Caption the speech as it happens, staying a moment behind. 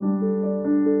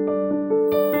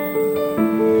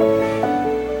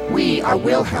We are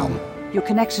Wilhelm. Your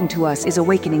connection to us is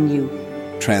awakening you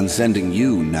Transcending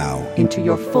you now. into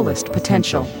your fullest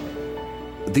potential.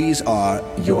 These are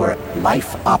Your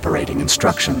life operating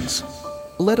instructions.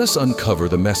 Let us uncover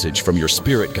the message from your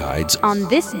spirit guides On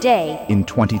this day, in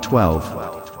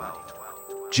 2012.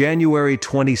 January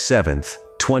 27th,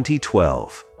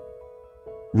 2012.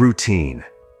 Routine.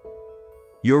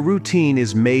 Your routine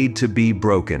is made to be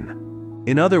broken.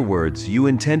 In other words, you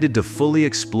intended to fully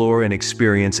explore and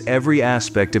experience every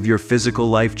aspect of your physical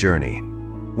life journey.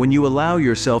 When you allow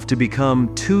yourself to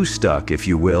become too stuck, if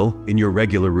you will, in your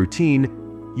regular routine,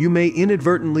 you may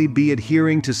inadvertently be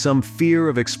adhering to some fear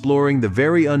of exploring the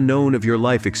very unknown of your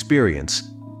life experience.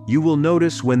 You will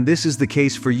notice when this is the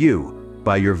case for you,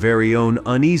 by your very own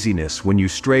uneasiness when you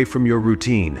stray from your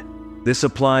routine. This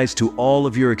applies to all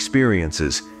of your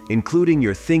experiences, including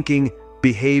your thinking,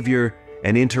 behavior,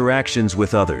 and interactions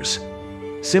with others.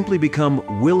 Simply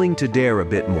become willing to dare a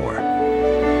bit more.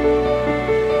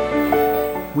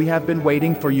 We have been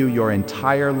waiting for you your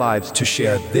entire lives To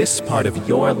share this part of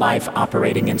your life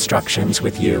operating instructions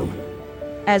with you.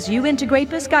 As you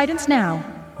integrate this guidance now,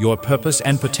 Your purpose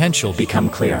and potential Become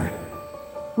clear.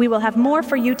 we will have more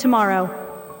for you tomorrow.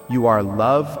 You are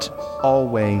loved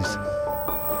always.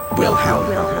 Wilhelm.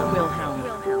 Wilhelm.